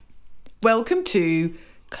Welcome to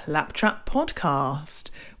Claptrap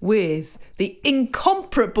Podcast with the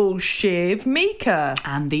incomparable Shiv Mika.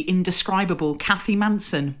 And the indescribable Kathy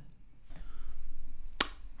Manson.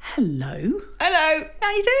 Hello. Hello.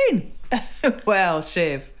 How you doing? Well,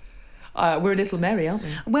 Shiv, we're a little merry, aren't we?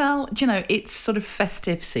 Well, do you know, it's sort of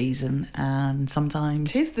festive season and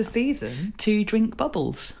sometimes 'Tis the season. to drink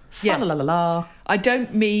bubbles. Yeah. Fa la la la. I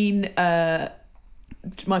don't mean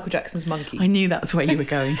Michael Jackson's Monkey. I knew that's where you were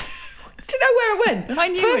going. Do you know where I went? I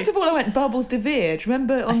knew First it. of all, I went Bubbles de Vere. Do you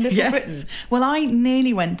remember on Little Britain? Well, I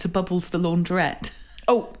nearly went to Bubbles the Laundrette.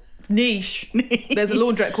 Oh, niche. There's a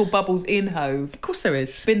laundrette called Bubbles in Hove. Of course there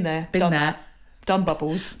is. Been there. Been done there. that. Done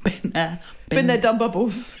Bubbles. Been there. Been there, done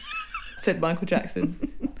Bubbles, said Michael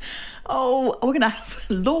Jackson. Oh, we're going to have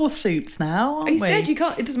lawsuits now, aren't He's we? dead. You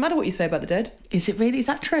can't. It doesn't matter what you say about the dead. Is it really? Is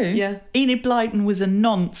that true? Yeah. Enid Blyton was a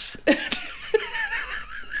nonce.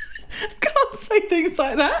 Can't say things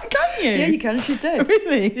like that, can you? Yeah, you can. She's dead.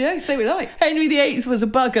 Really? Yeah, say what you like. Henry VIII was a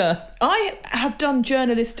bugger. I have done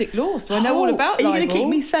journalistic law, so I know all about Are you libel. going to keep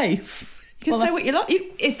me safe? You can say what you like.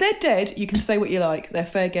 If they're dead, you can say what you like. They're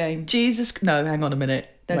fair game. Jesus, no, hang on a minute.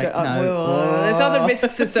 No, Wait, don't, no. There's other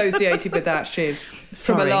risks associated with that, Shiv. From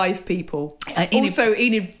Sorry. alive people. Enid Also,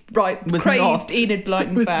 Enid, was crazed not- Enid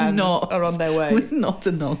Blyton was fans not- are on their way. Was not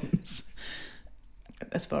a nonce.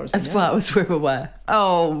 As far as We're aware.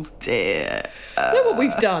 Oh dear. Look what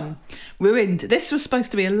we've done. We're into this. Was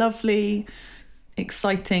supposed to be a lovely,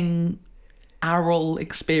 exciting, oral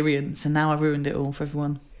experience, and now I've ruined it all for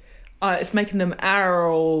everyone. It's making them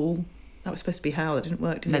oral. That was supposed to be how. That didn't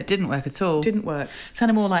work, did That it? didn't work at all. Didn't work.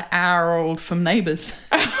 Sounded more like Harold from Neighbours.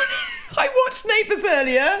 I watched Neighbours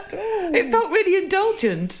earlier. Oh. It felt really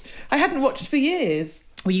indulgent. I hadn't watched for years.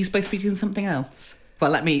 Were you supposed to be doing something else? Well,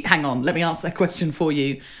 let me answer that question for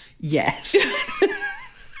you. Yes.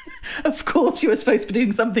 Of course you were supposed to be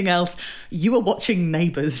doing something else. You were watching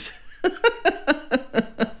Neighbours.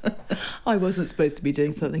 I wasn't supposed to be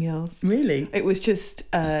doing something else. Really? It was just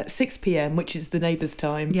 6 p.m, which is the Neighbours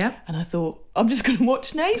time. Yeah. And I thought, I'm just going to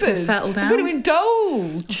watch Neighbours. To settle down. I'm going to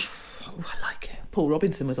indulge. Oh, I like it. Paul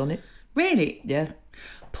Robinson was on it. Really? Yeah.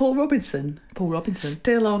 Paul Robinson? Paul Robinson.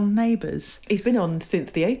 Still on Neighbours? He's been on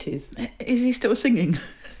since the 80s. Is he still singing?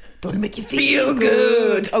 Don't make you feel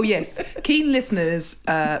good. Oh, yes. Keen listeners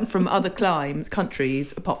from other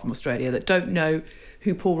countries, apart from Australia, that don't know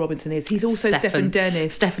who Paul Robinson is. He's also Stephen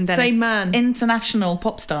Dennis. Stephen Dennis. Same man. International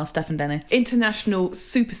pop star Stephen Dennis. International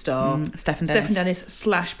superstar. Stephen Dennis. Stephen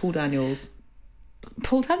Dennis / Paul Daniels.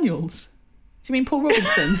 Paul Daniels? Do you mean Paul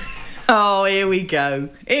Robinson? Oh, here we go.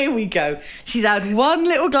 Here we go. She's had one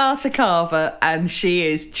little glass of Carver and she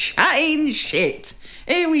is chatting shit.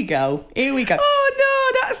 Here we go. Here we go. Oh,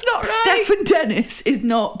 no, that's not right. Stephen Dennis is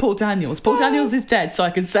not Paul Daniels. Paul Daniels is dead, so I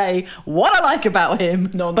can say what I like about him.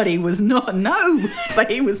 But he was not. No, but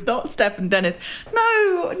he was not Stephen Dennis.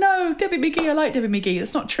 No, Debbie McGee. I like Debbie McGee.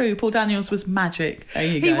 That's not true. Paul Daniels was magic. There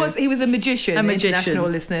you go. He was a magician. A magician. International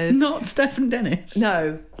listeners. Not Stephen Dennis.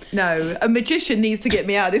 No. A magician needs to get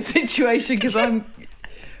me out of this situation because I'm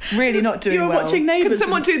really not doing You were well. watching Neighbours. Can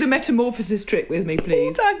someone do the metamorphosis trick with me,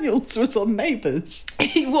 please? Paul Daniels was on Neighbours.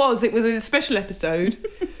 It was a special episode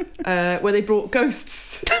where they brought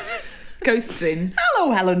ghosts in.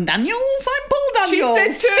 Hello, Helen Daniels. I'm Paul Daniels.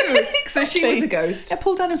 She's dead too. So she was a ghost. Yeah,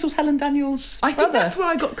 Paul Daniels was Helen Daniels' I think brother. that's where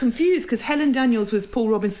I got confused because Helen Daniels was Paul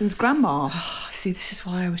Robinson's grandma. Oh, see, this is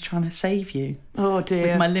why I was trying to save you. Oh dear.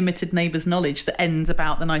 With my limited Neighbours knowledge that ends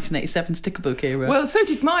about the 1987 sticker book era. Well, so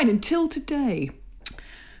did mine until today.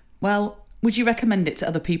 Well, would you recommend it to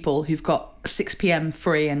other people who've got 6 p.m.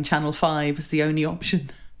 free and Channel 5 as the only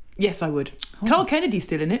option? Yes, I would. Carl Kennedy's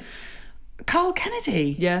still in it. Carl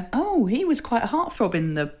Kennedy? Yeah. Oh, he was quite a heartthrob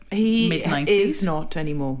in the He mid-90s. is not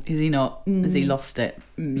anymore. Is he not? Has he lost it?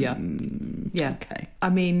 Yeah. Yeah. Okay. I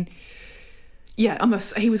mean, yeah,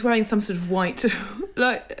 he was wearing some sort of white,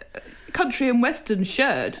 like, country and western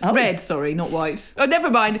shirt. Oh. Red, sorry, not white. Oh, never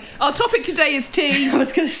mind. Our topic today is tea. I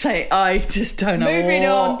was going to say, I just don't know Moving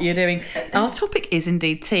what on. you're doing. Our topic is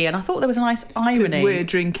indeed tea, and I thought there was a nice Because irony. we're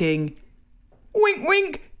drinking wink,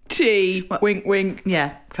 wink, tea. Wink, wink.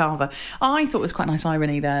 Yeah, Carver. I thought it was quite a nice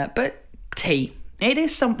irony there, but tea. It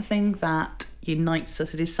is something that unites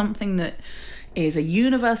us. It is something that is a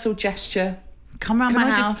universal gesture. Come round my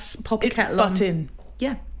house, pop a kettle on. Butt in.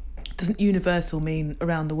 Yeah. Doesn't universal mean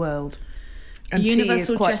around the world? And Universal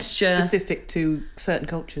tea is quite gesture. specific to certain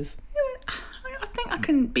cultures. I think I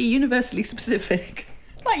can be universally specific.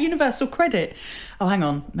 Like universal credit. Oh, hang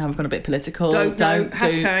on. Now we've gone a bit political. Don't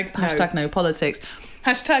hashtag no. Hashtag no politics.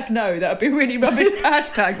 Hashtag no. That would be a really rubbish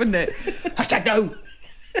hashtag, wouldn't it? Hashtag no.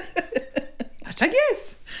 Hashtag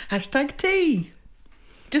yes. Hashtag tea.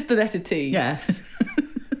 Just the letter T. Yeah.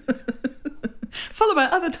 Follow my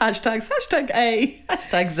other hashtags, #A,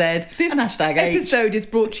 #Z, This and #H. episode is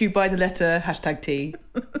brought to you by the letter #T.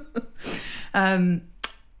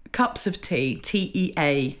 Cups of tea,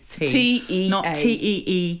 TEA, tea. T-E-A. Not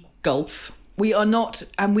TEE golf. We are not,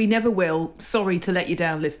 and we never will, sorry to let you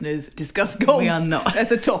down, listeners, discuss golf We are not.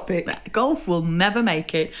 as a topic. Golf will never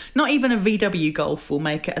make it. Not even a VW golf will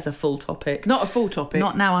make it as a full topic. Not a full topic.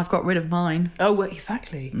 Not now I've got rid of mine. Oh, well,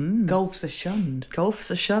 exactly. Golfs are shunned.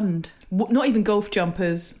 Golfs are shunned. Not even golf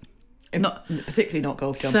jumpers. Particularly not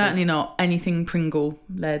golf jumpers. Certainly not anything Pringle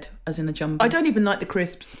led, as in a jumper. I don't even like the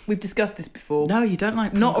crisps. We've discussed this before. No, you don't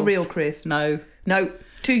like Not a Pringles. real crisp. No. No,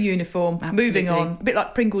 too uniform. Absolutely. Moving on. A bit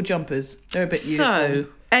like Pringle jumpers. They're a bit uniform. So,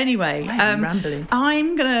 anyway, I am rambling.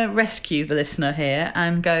 I'm going to rescue the listener here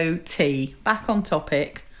and go tea. Back on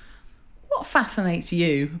topic. What fascinates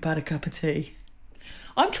you about a cup of tea?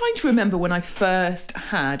 I'm trying to remember when I first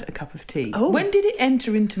had a cup of tea. Oh. When did it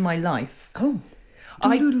enter into my life? Oh.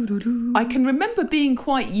 I can remember being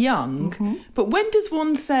quite young, but when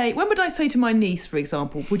would I say to my niece, for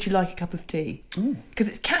example, would you like a cup of tea? Because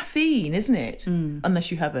it's caffeine, isn't it? Unless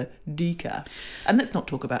you have a decaf. And let's not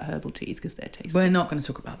talk about herbal teas because they're tasty. We're not going to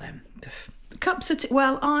talk about them. Cups of tea.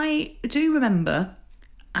 Well, I do remember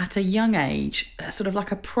at a young age, sort of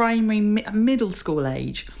like a primary, middle school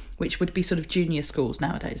age, which would be sort of junior schools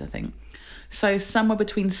nowadays, I think. So somewhere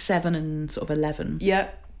between 7 and sort of 11. Yeah.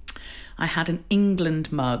 I had an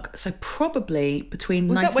England mug, so probably between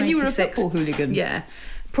Was that when you were a 1986 football hooligan? Yeah,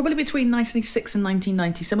 probably between 1986 and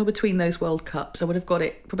 1990, somewhere between those World Cups. I would have got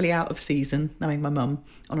it probably out of season, knowing my mum,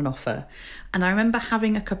 on an offer. And I remember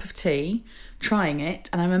having a cup of tea, trying it,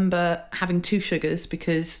 and I remember having 2 sugars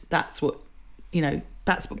because that's what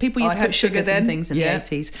people used to put sugars in things in the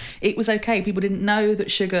 80s. It was okay. People didn't know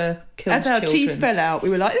that sugar killed As our children. teeth fell out, we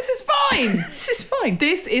were like, this is fine. This is fine.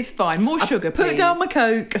 This is fine. More sugar, Put please. down my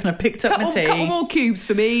Coke and I picked up my tea. Couple more cubes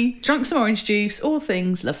for me. Drunk some orange juice, all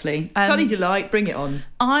things lovely. Sunny delight, bring it on.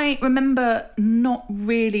 I remember not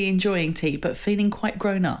really enjoying tea, but feeling quite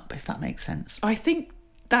grown up, if that makes sense. I think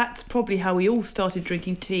that's probably how we all started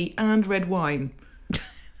drinking tea and red wine.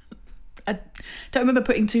 I don't remember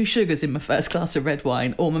putting 2 sugars in my first glass of red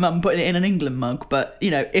wine, or my mum putting it in an England mug, but,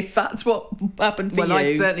 if that's what happened for you... Well,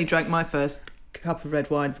 I certainly drank my first cup of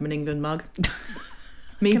red wine from an England mug.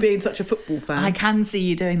 Me being such a football fan. I can see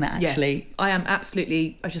you doing that, actually. Yes, I am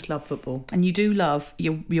absolutely... I just love football. And you do love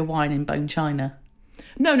your wine in bone china.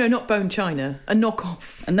 No, not bone china. A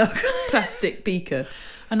knockoff. Plastic beaker.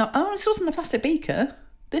 This wasn't a plastic beaker.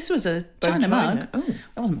 This was a china mug. Oh,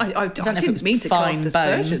 That wasn't, I don't know if it didn't was mean to fine cast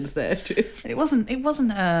aspersions there. It wasn't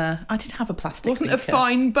I did have a plastic Wasn't beaker. a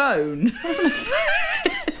fine bone.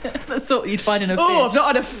 That's what you'd find in a fish. Oh, I've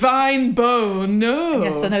not had a fine bone, no.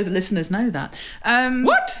 Yes, I know the listeners know that.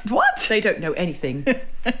 What? They don't know anything.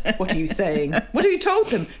 What are you saying? What have you told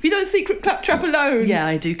them? Have you done a secret claptrap alone? Yeah,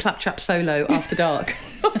 I do claptrap solo after dark.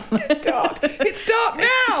 Dark. It's dark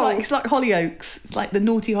now. It's like Hollyoaks. It's like the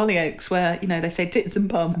naughty Hollyoaks where, they say tits and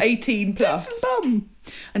bum. 18 plus. Tits and bum.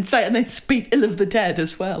 And they speak ill of the dead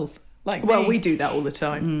as well. Well, we do that all the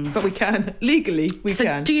time. But we can. Legally, we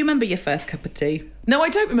can. Do you remember your first cup of tea? No, I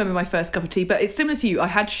don't remember my first cup of tea, but it's similar to you. I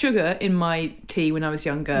had sugar in my tea when I was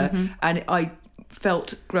younger, and I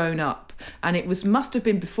felt grown up. And it must have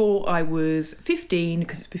been before I was 15,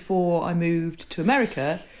 because it's before I moved to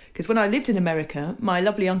America. Because when I lived in America, my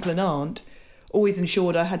lovely uncle and aunt always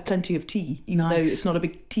ensured I had plenty of tea, even though it's not a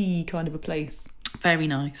big tea kind of a place. Very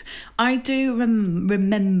nice. I do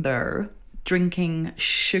remember drinking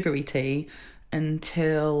sugary tea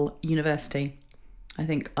until university. I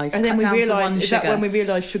think I and then we realised, is that when we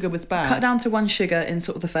realised sugar was bad? Cut down to 1 sugar in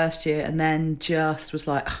sort of the first year, and then just was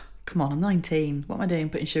like, come on, I'm 19. What am I doing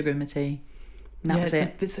putting sugar in my tea? And that was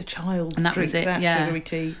it. It's a child's And that drink, was it, that yeah. sugary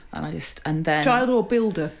tea. And then Child or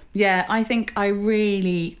builder? Yeah, I think I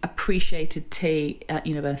really appreciated tea at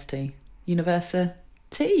university. University.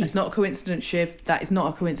 It's not a coincidence, Shiv. That is not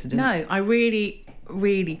a coincidence. No, I really,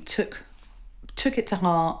 really took it to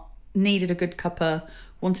heart. Needed a good cuppa.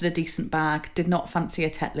 Wanted a decent bag. Did not fancy a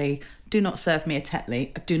Tetley. Do not serve me a Tetley.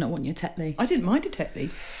 I do not want your Tetley. I didn't mind a Tetley.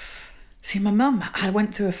 See, my mum, I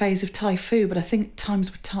went through a phase of Thai food, but I think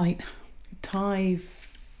times were tight.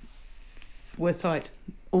 Was tight.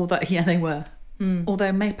 Yeah, they were.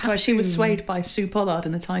 Although perhaps she was swayed by Sue Pollard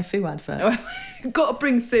in the Thai Fu advert. Got to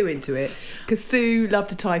bring Sue into it, because Sue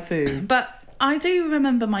loved a Thai food. But I do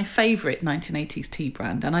remember my favourite 1980s tea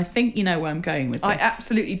brand, and I think you know where I'm going with this. I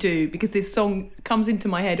absolutely do, because this song comes into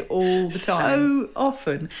my head all the time. So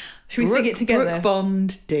often. Should we sing it together? Brooke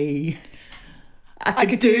Bond D. I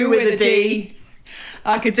could do with a D.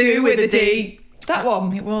 I could do with a D. That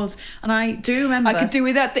one. It was. And I do remember... I could do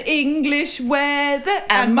without the English weather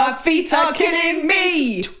and my feet are killing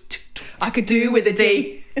me. I could do with a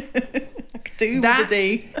D. I could do That with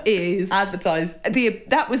a D. is... Advertise.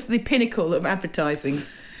 That was the pinnacle of advertising.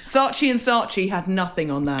 Saatchi and Saatchi had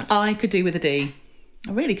nothing on that. I could do with a D.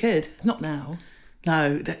 I really could. Not now.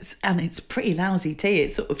 No, and it's pretty lousy tea.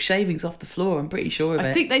 It's sort of shavings off the floor, I'm pretty sure of it.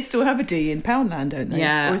 I think they still have a D in Poundland, don't they?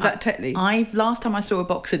 Yeah. Or is that Tetley? Last time I saw a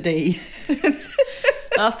box of D...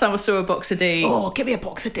 Last time I saw a box of D... Oh, give me a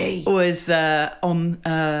box of D. Was on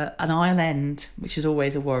an island, which is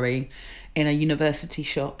always a worry, in a university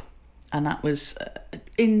shop. And that was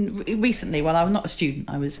recently, while I was not a student,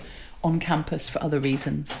 I was on campus for other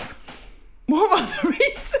reasons. What other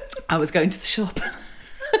reason? I was going to the shop.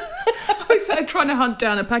 I was trying to hunt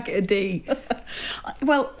down a packet of D.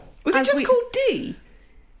 Well, Was it just called D?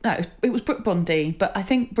 No, it was Brook Bond D, but I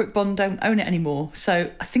think Brook Bond don't own it anymore. So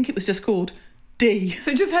I think it was just called D.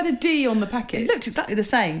 So it just had a D on the packet? It looked exactly the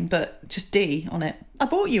same, but just D on it. I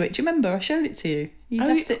bought you it. Do you remember? I showed it to you. You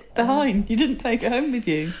left it behind. You didn't take it home with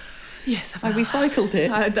you. Yes, I recycled it.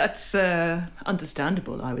 That's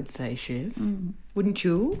understandable, I would say, Shiv. Wouldn't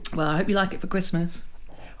you? Well, I hope you like it for Christmas.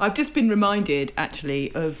 I've just been reminded,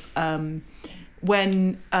 actually, of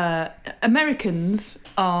when Americans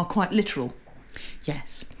are quite literal.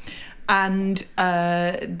 Yes. And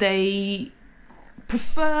they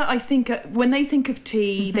prefer, I think, when they think of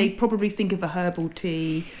tea, they probably think of a herbal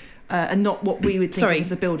tea and not what we would think of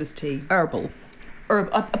as a builder's tea. Herbal.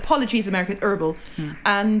 Apologies, American, herbal.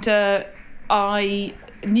 And I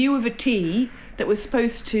knew of a tea that was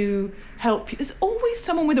supposed to help you. There's always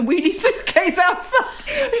someone with a wheelie suitcase outside.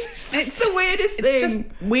 It's the weirdest thing. It's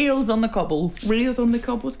just wheels on the cobbles. Wheels on the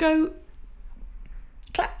cobbles go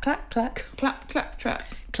Clack, clack, clack. clap, clap, trap.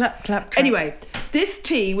 Clap, clap, clap. Anyway, this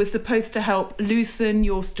tea was supposed to help loosen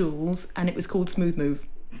your stools, and it was called Smooth Move.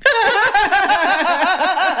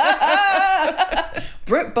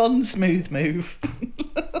 Brook Bond Smooth Move.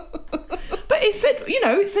 But it said,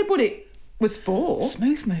 it said what it was for.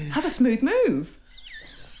 Smooth Move. Have a smooth move.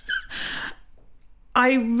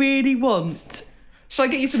 I really want Shall I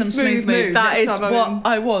get you some smooth move? That is next time what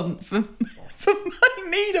I want for I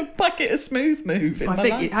need a packet of Smooth Move in my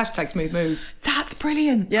life. Hashtag smooth move. That's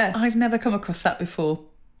brilliant. Yeah. I've never come across that before.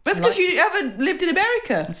 That's because you haven't lived in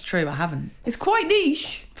America. That's true, I haven't. It's quite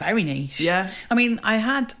niche. Very niche. Yeah. I mean, I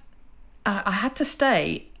had to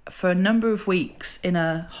stay for a number of weeks in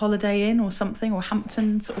a Holiday Inn or something, or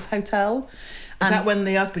Hampton sort of hotel. Is that when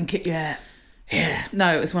the husband kicked you out? Yeah.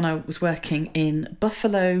 No, it was when I was working in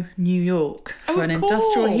Buffalo, New York for an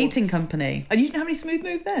industrial heating company. And you didn't have any smooth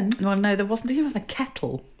move then? Well, no, there wasn't even a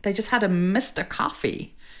kettle. They just had a Mr.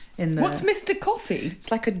 Coffee in there. What's Mr. Coffee?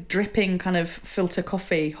 It's like a dripping kind of filter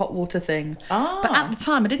coffee, hot water thing. Ah. But at the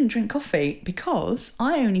time, I didn't drink coffee because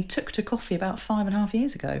I only took to coffee about 5.5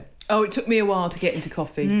 years ago. Oh, it took me a while to get into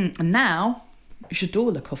coffee. And now,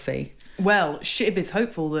 j'adore le coffee. Well, Shiv is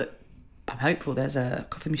hopeful that I'm hopeful there's a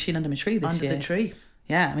coffee machine under my tree this year. under the tree.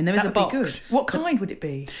 Yeah, I mean, there is That a would box. be good. What kind would it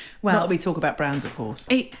be? Well- Not that we talk about brands, of course.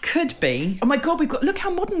 It could be. Oh my God, look how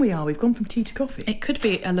modern we are. We've gone from tea to coffee. It could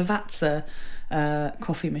be a Lavazza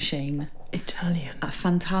coffee machine. Italian. A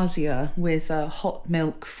Fantasia with a hot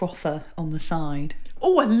milk frother on the side.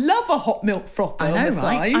 Oh, I love a hot milk frother I know, on the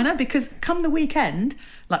right? side. I know, because come the weekend,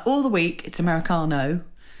 like all the week, it's Americano.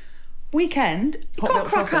 Weekend, you've Hot got a milk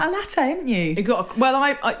crack frother. at a latte, haven't you? You got well.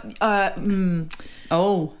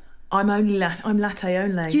 Oh. I'm latte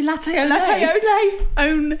only. You latte only? Latte only.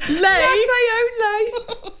 Only. Latte only.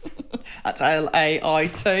 That's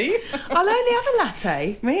L-A-I-T. I'll only have a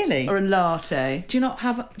latte Really? or a latte. Do you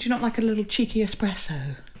not like a little cheeky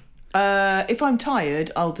espresso? If I'm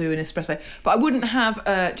tired, I'll do an espresso. But I wouldn't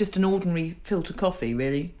have just an ordinary filter coffee,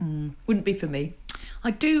 really. Wouldn't be for me.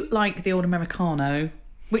 I do like the old Americano.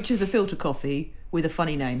 Which is a filter coffee with a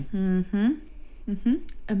funny name.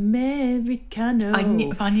 Americano. I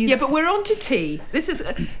knew Yeah, that. but we're on to tea.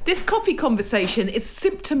 This coffee conversation is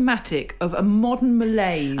symptomatic of a modern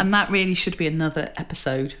malaise. And that really should be another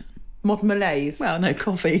episode. Modern malaise. Well, no,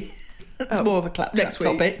 coffee. That's more of a claptrap next week.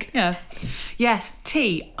 topic. Yeah. Yes,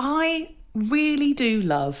 tea. I really do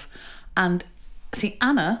love. And see,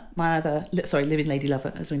 Anna, my other, living lady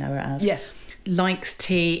lover, as we know her as. Yes. Likes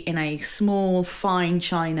tea in a small, fine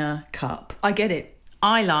china cup. I get it.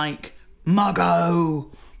 I like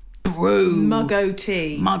Muggo brew. Muggo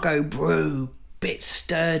tea. Muggo brew. Bit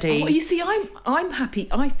sturdy. Oh, you see, I'm happy.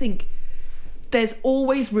 I think there's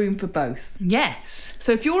always room for both. Yes.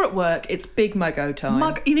 So if you're at work, it's big Muggo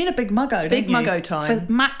time. You need a big Muggo, Big don't you? Muggo time. For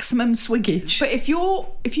maximum swiggage. But if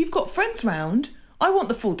you've got friends round, I want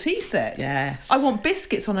the full tea set. Yes. I want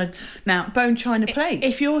biscuits on a Now, bone china plate.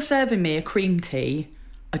 if you're serving me a cream tea,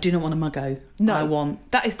 I do not want a muggo. No, I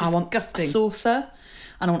want that is I want disgusting. a saucer,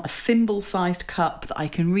 and I want a thimble-sized cup that I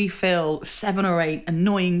can refill 7 or 8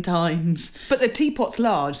 annoying times. But the teapot's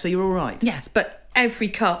large, so you're all right. Yes, but every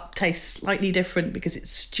cup tastes slightly different because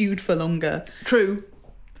it's stewed for longer. True.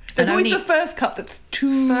 There's And always only- the first cup that's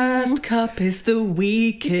too... First cup is the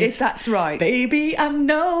weakest. That's right. Baby, I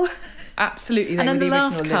know. Absolutely. And then the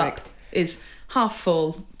last original cup lyrics. is half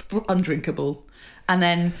full, undrinkable. And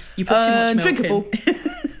then you put too much milk Drinkable. in.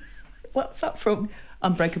 What's that from?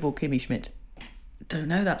 Unbreakable Kimmy Schmidt. Don't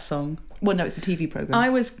know that song. Well, no, it's a TV programme. I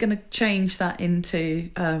was going to change that into,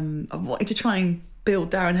 I wanted to try and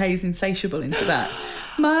build Darren Hayes' Insatiable into that.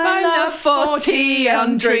 My love for tea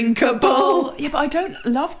undrinkable. Yeah, but I don't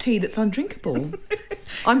love tea that's undrinkable.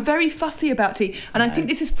 I'm very fussy about tea, and I think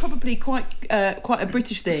this is probably quite a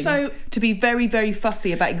British thing. So- to be very, very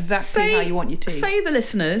fussy about exactly how you want your tea. Say the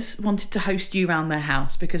listeners wanted to host you around their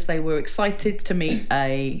house because they were excited to meet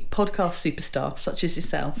a podcast superstar such as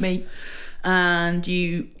yourself. Me, And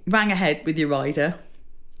you rang ahead with your rider.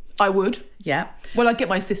 I would. Yeah. Well, I'd get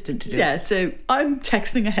my assistant to do it. Yeah, so I'm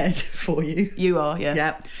texting ahead for you. You are,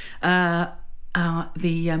 yeah. Yeah.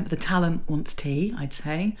 The talent wants tea, I'd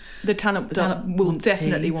say. The talent talent will wants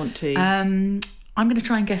definitely tea. want tea. I'm going to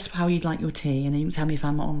try and guess how you'd like your tea, and then you can tell me if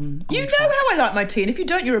I'm on you know track. how I like my tea, and if you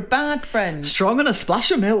don't, you're a bad friend. Strong and a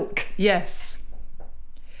splash of milk. Yes.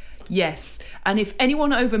 Yes. And if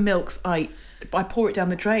anyone over milks, I pour it down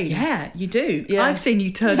the drain. Yeah, you do. Yeah. I've seen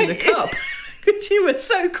you turn in a cup because you were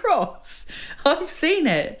so cross. I've seen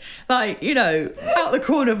it. Like, out the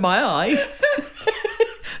corner of my eye.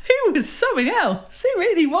 It was something else. It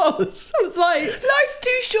really was. I was like, Life's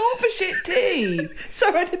too short for shit tea.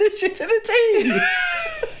 so I did a shit in a tea.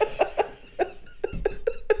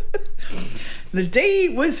 The D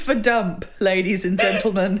was for dump, ladies and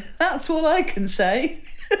gentlemen. That's all I can say.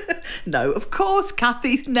 No, of course,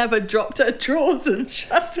 Kathy's never dropped her drawers and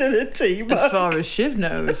shut in a tea mug. As far as Shiv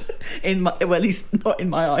knows. Well, at least not in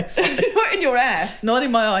my eyesight. Not in your ass. Not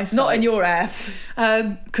in my eyesight. Not in your ass.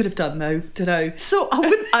 Could have done though, don't know. So I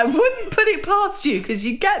wouldn't put it past you because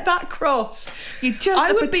you get that cross. You just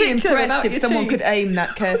I would be particular impressed about if your someone tea. could aim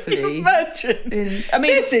that carefully. Imagine. I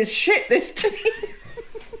mean, This is shit. This tea.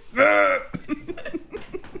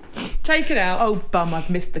 Take it out. oh bum, I've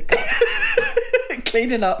missed the cup.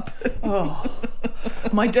 Clean it up. Oh,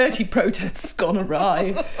 my dirty protest's gone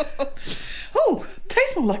awry. Oh,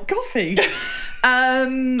 tastes more like coffee.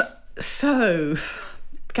 So,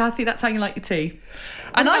 Kathy, that's how you like your tea.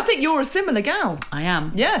 And I think you're a similar gal. I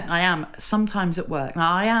am. Yeah. I am. Sometimes at work.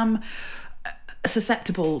 Now, I am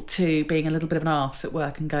susceptible to being a little bit of an arse at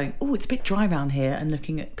work and going, oh, it's a bit dry round here, and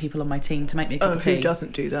looking at people on my team to make me a cup of tea.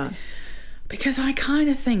 doesn't do that? Because I kind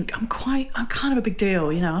of think I'm kind of a big deal,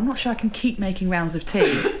 I'm not sure I can keep making rounds of tea. Do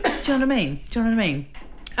you know what I mean?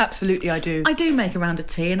 Absolutely, I do. I do make a round of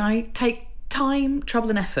tea, and I take time, trouble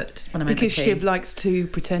and effort when I make Because the tea. Shiv likes to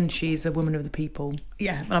pretend she's a woman of the people.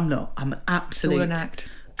 Yeah, but I'm not. I'm an absolute, It's all an act.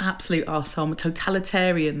 absolute arsehole. I'm a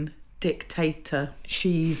totalitarian dictator.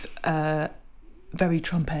 She's very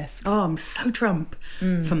Trump-esque. Oh, I'm so Trump.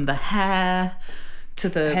 From the hair to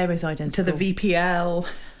the Hair is to identical. the VPL.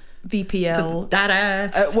 VPL. That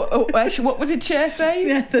ass. Actually, what did Cher say?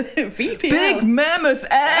 Yeah, the VPL. Big mammoth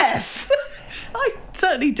ass. I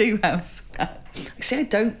certainly do have. Actually, I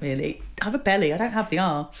don't really. I have a belly. I don't have the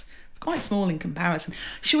arse. It's quite small in comparison.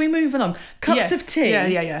 Shall we move along? Cups Yes. of tea.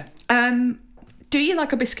 Yeah. Do you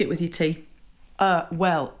like a biscuit with your tea?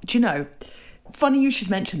 Well, do you know, funny you should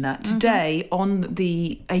mention that. Today on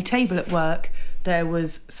a table at work, there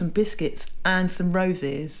was some biscuits and some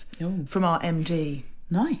roses Oh. from our MD.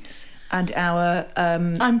 Nice. And our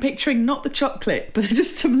I'm picturing not the chocolate, but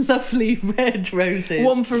just some lovely red roses.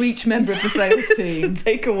 one for each member of the sales to team.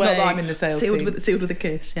 take away. Not that I'm in the sales sealed team. Sealed with a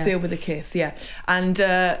kiss. Yeah. Sealed with a kiss, yeah. And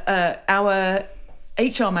our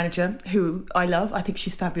HR manager, who I love, I think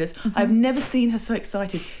she's fabulous. I've never seen her so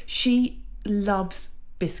excited. She loves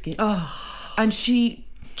biscuits. And she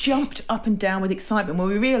jumped up and down with excitement when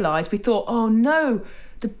we realised, we thought, oh no,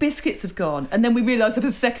 the biscuits have gone. And then we realised there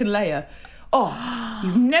was a second layer. Oh,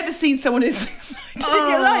 you've never seen someone as excited in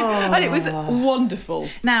your life. And it was wonderful.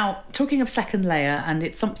 Now, talking of second layer, and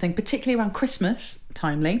it's something particularly around Christmas,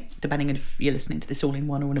 timely, depending on if you're listening to this all in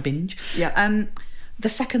one or in a binge. Yeah. The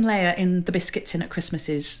second layer in the biscuit tin at Christmas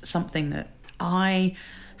is something that I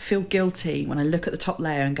feel guilty when I look at the top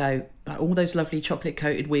layer and go, all those lovely chocolate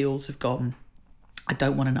coated wheels have gone. I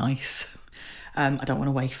don't want an ice. I don't want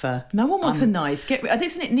a wafer. No one wants a nice.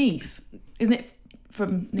 Isn't it Nice? Isn't it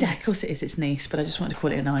from Nice? Yeah, of course it is. It's Nice, but I just wanted to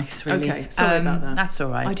call it a nice, really. Okay, sorry about that. That's all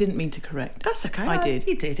right. I didn't mean to correct. That's okay. I did.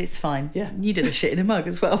 You did. It's fine. Yeah. You did a shit in a mug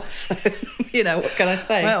as well. So, what can I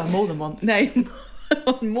say? Well, more than once. Name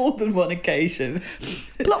on more than one occasion.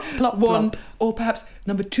 Plop, plop, One, plop. or perhaps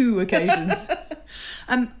number 2 occasions.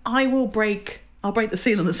 I'll break the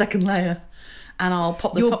seal on the second layer, and I'll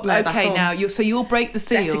pop the top layer back on. Okay, now you'll break the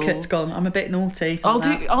seal. Etiquette's gone. I'm a bit naughty. I'll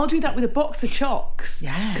do that with a box of chocks.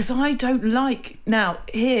 Yeah. Because I don't like... Now,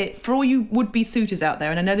 here, for all you would-be suitors out there,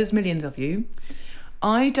 and I know there's millions of you,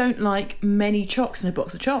 I don't like many chocks in a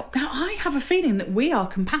box of chocks. Now, I have a feeling that we are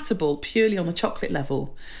compatible purely on the chocolate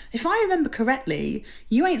level. If I remember correctly,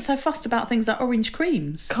 you ain't so fussed about things like orange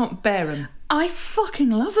creams. Can't bear them. I fucking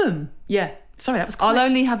love them. Yeah. Sorry, that was quite... I'll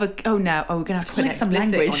only have a... Oh, now. Oh, we're going to have to put quite some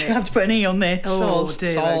explicit language. on You it. have to put an E on this. Oh, Soz,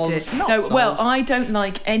 dear, soz. Not No, soz. well, I don't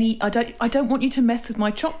like any... I don't want you to mess with my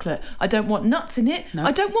chocolate. I don't want nuts in it. No.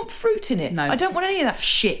 I don't want fruit in it. No. I don't want any of that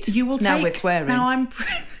shit. You will Now take... we're swearing. Now,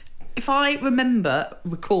 if I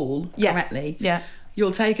recall correctly, Yeah.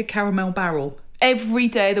 you'll take a caramel barrel. Every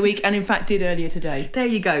day of the week, and in fact did earlier today. There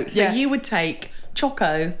you go. So Yeah. you would take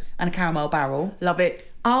Choco and a caramel barrel. Love it.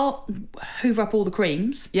 I'll hoover up all the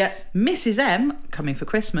creams. Yeah. Mrs. M, coming for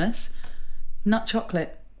Christmas, nut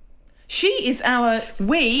chocolate. She is our...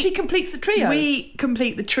 She completes the trio. We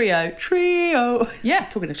complete the trio. Trio. Yeah.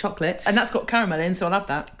 Talking of chocolate. And that's got caramel in, so I'll have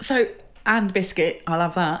that. So, and biscuit. I'll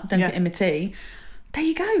have that. Don't Yeah. get in my tea. There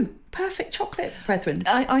you go. Perfect chocolate, brethren.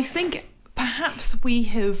 I think perhaps we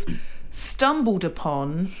have stumbled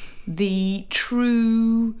upon the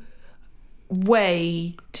true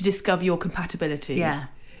way to discover your compatibility. Yeah.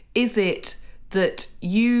 Is it that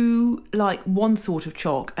you like one sort of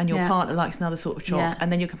chalk and your Yeah. partner likes another sort of chalk, Yeah.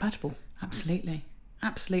 and then you're compatible? Absolutely.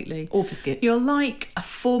 Absolutely. Or biscuit. You're like a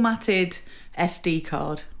formatted SD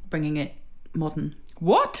card, bringing it modern.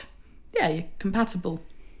 What? Yeah, you're compatible.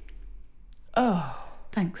 Oh,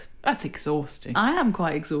 Thanks. that's exhausting. I am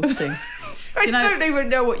quite exhausting. I don't even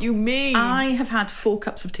know what you mean. I have had 4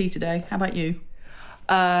 cups of tea today. How about you?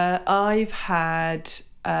 I've had...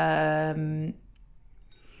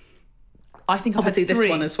 I think I've Obviously had 3. this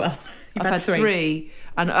one as well. You've I've had 3.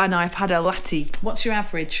 And I've had a latte. What's your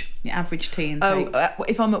average tea intake?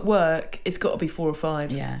 If I'm at work, it's got to be 4 or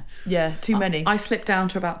 5. Yeah. Yeah, too many. I slip down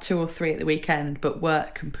to about 2 or 3 at the weekend, but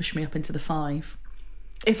work can push me up into the 5.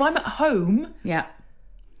 If I'm at home, Yeah.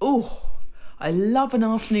 I love an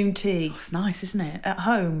afternoon tea It's nice, isn't it? at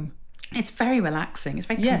home. It's very relaxing. It's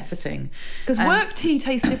very Yes. comforting. Because work tea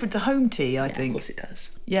tastes different to home tea, I Of think. course it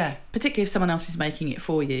does. Yeah. Particularly if someone else is making it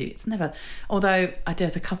for you. It's never... Although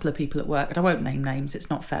there's a couple of people at work, and I won't name names, it's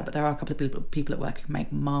not fair, but there are a couple of people at work who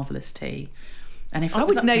make marvellous tea. And if I it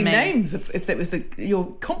was would up to name me- names if that was you're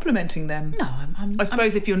complimenting them. No, I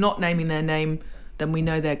suppose if you're not naming their name, then we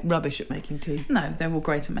know they're rubbish at making tea. No, they're all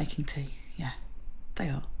great at making tea. Yeah, they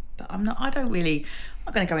are. But I'm not going to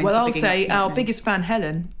go into Well, I'll bigging say up our names. biggest fan,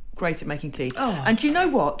 Helen, great at making tea. Oh. And do you know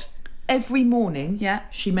what? Every morning, Yeah.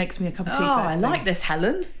 she makes me a cup of tea Oh, first I thing. like this,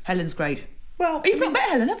 Helen. Helen's great. Well, You've not met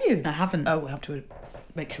Helen, have you? I haven't. Oh, we'll have to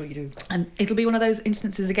make sure you do. And it'll be one of those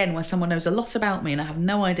instances again where someone knows a lot about me and I have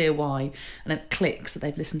no idea why, and it clicks that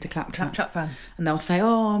they've listened to Claptrap. Claptrap fan. And they'll say,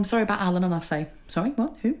 "Oh, I'm sorry about Alan," and I'll say, "Sorry,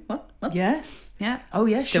 what? Who? What? What?" Yes. Yeah. Oh,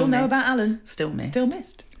 yes, Still she'll know missed. about Alan. Still missed. Still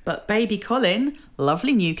missed. But baby Colin,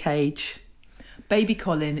 lovely new cage. Baby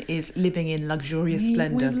Colin is living in luxurious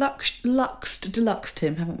splendour. We've deluxed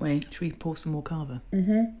him, haven't we? Should we pour some more cava?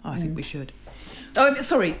 Mm-hmm. I think we should. Oh,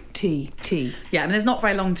 sorry. Tea. Yeah, I mean, there's not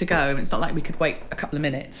very long to go. It's not like we could wait a couple of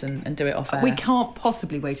minutes and do it off air. We can't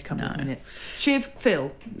possibly wait a couple of minutes. Shiv,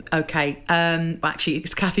 Phil. Okay. Well, actually,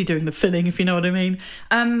 it's Kathy doing the filling, if you know what I mean.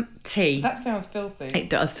 Tea. That sounds filthy. It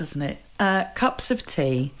does, doesn't it? Cups of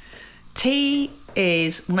tea. Tea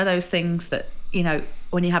is one of those things that,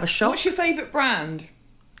 when you have a shop... What's your favourite brand?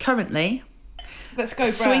 Currently, Let's go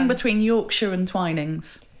swing brands. between Yorkshire and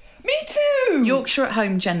Twinings. Me too! Yorkshire at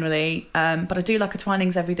home generally, but I do like a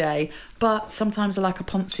Twinings every day. But sometimes I like a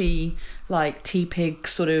Ponzi, like Tea Pig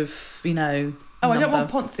sort of, Oh, I don't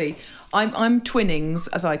want Ponzi. I'm Twinnings,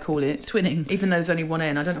 as I call it. Twinnings. Even though there's only one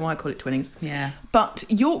N. I don't know why I call it Twinnings. Yeah. But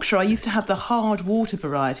Yorkshire, I used to have the hard water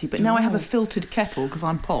variety, but now I have a filtered kettle because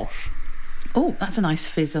I'm posh. Oh, that's a nice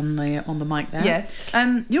fizz on the mic there.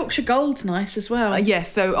 Yeah. Yorkshire Gold's nice as well.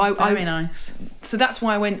 Yes, so Very nice. So that's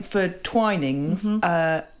why I went for Twinings,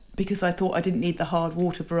 because I thought I didn't need the hard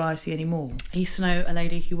water variety anymore. I used to know a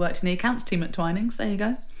lady who worked in the accounts team at Twinings. There you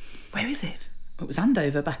go. Where is it? It was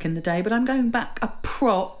Andover back in the day, but I'm going back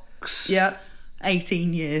approx. Yeah.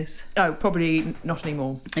 18 years. Oh, probably not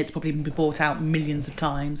anymore. It's probably been bought out millions of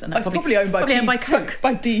times. And It's probably owned by Coke.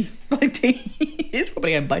 By D. By D. It's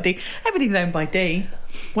probably owned by D. Everything's owned by D.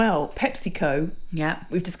 Well, PepsiCo, Yeah.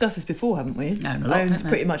 we've discussed this before, haven't we? No, not a lot, owns haven't they?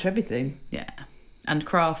 pretty much everything. Yeah. And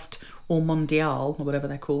Kraft or Mondial, or whatever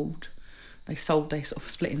they're called, they sort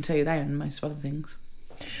of split in two. They own most of other things.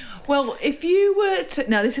 Well, if you were to...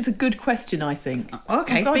 Now, this is a good question, I think.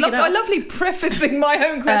 Okay, I lovely prefacing my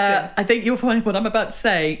own question. I think you'll find what I'm about to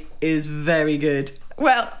say is very good.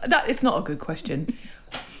 Well, it's not a good question.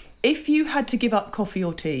 If you had to give up coffee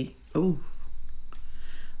or tea... Ooh.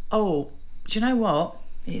 Oh, do you know what?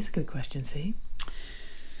 It is a good question, see?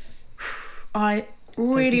 I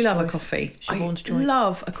really Sophie's love a choice. coffee. Siobhan's I choice.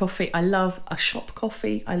 love a coffee. I love a shop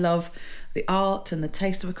coffee. I love the art and the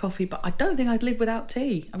taste of a coffee, but I don't think I'd live without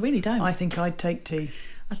tea. I really don't. I think I'd take tea.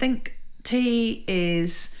 I think tea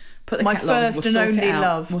is put the My kettle on, first we'll and sort it only out.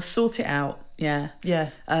 love. We'll sort it out. Yeah. Yeah.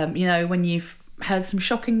 You know, when you've had some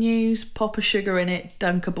shocking news, pop a sugar in it,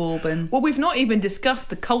 dunk a bourbon. Well, we've not even discussed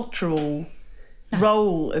the cultural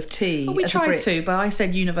role of tea. Well, we as a tried Brit. to, but I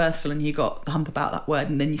said universal and you got the hump about that word,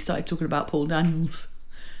 and then you started talking about Paul Daniels,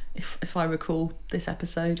 if I recall this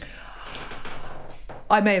episode.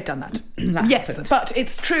 I may have done that. That yes, happened. but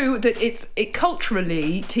it's true that it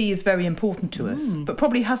culturally, tea is very important to us, but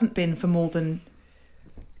probably hasn't been for more than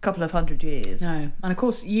a couple of 100 years. No. And of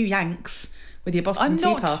course, you Yanks with your Boston I'm Tea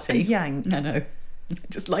not Party. a Yank. No. I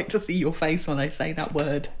just like to see your face when I say that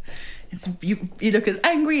word. You look as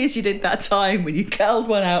angry as you did that time when you curled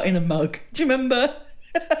one out in a mug. Do you remember?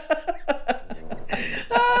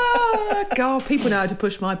 God, people know how to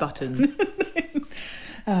push my buttons.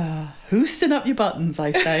 Hoosting up your buttons,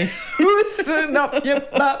 I say. Loosen up your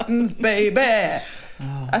buttons, baby.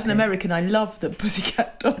 As an American, I love the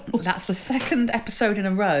Pussycat Dolls. That's the second episode in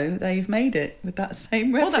a row they've made it with that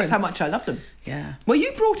same reference. Well, that's how much I love them. Yeah, Well,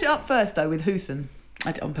 you brought it up first, though, with Houston.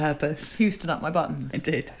 I did on purpose. Houston up my buttons. I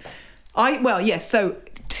did. Yes, so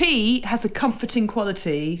tea has a comforting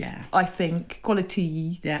quality, Yeah. I think.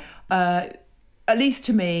 Quality. Yeah. At least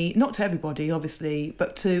to me, not to everybody, obviously,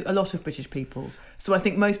 but to a lot of British people. So I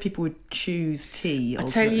think most people would choose tea. I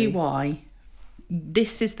tell you ultimately. why.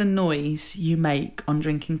 This is the noise you make on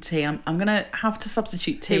drinking tea. I'm going to have to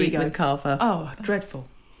substitute Here we tea go. with Carver. Oh, dreadful.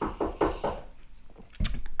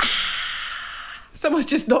 Someone's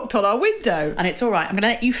just knocked on our window. And it's all right. I'm going to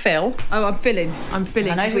let you fill. Oh, I'm filling. I know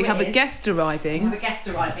Because we who have it a is. guest arriving. a guest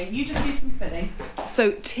arriving. You just do some filling.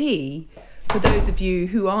 So tea, for those of you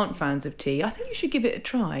who aren't fans of tea, I think you should give it a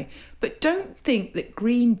try. But don't think that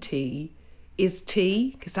green tea is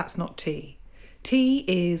tea, because that's not tea. Tea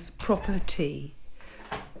is proper tea.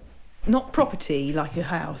 Not proper tea like a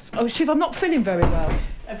house. Oh, Shiv, I'm not feeling very well.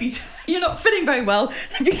 You're not feeling very well.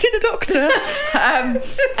 Have you seen a doctor?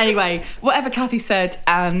 Anyway, whatever Kathy said,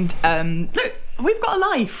 and look, we've got a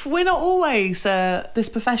life. We're not always this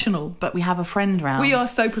professional, but we have a friend round. We are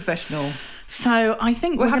so professional. So I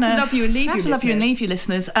think We'll we're have to gonna love you and leave have you, to love you and listeners. leave you,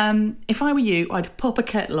 listeners. If I were you, I'd pop a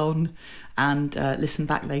kettle on and listen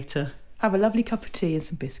back later. Have a lovely cup of tea and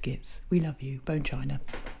some biscuits. We love you. Bone China.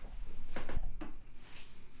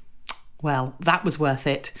 Well, that was worth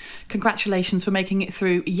it. Congratulations for making it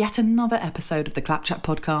through yet another episode of the Clapchat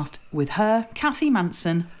podcast with her, Kathy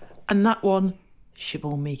Manson. And that one,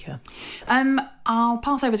 Siobhan Meeker. I'll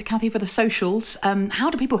pass over to Kathy for the socials.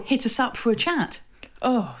 How do people hit us up for a chat?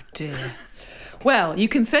 Oh, dear. Well, you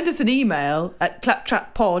can send us an email at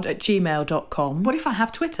claptrappod@gmail.com. What if I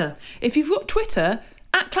have Twitter? If you've got Twitter,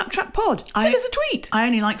 @claptrappod. Send us a tweet. I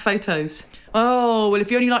only like photos. Oh, well,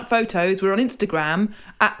 if you only like photos, we're on Instagram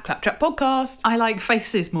 @claptrappodcast. I like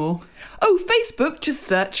faces more. Oh, Facebook, just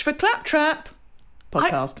search for Claptrap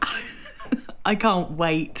Podcast. I can't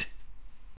wait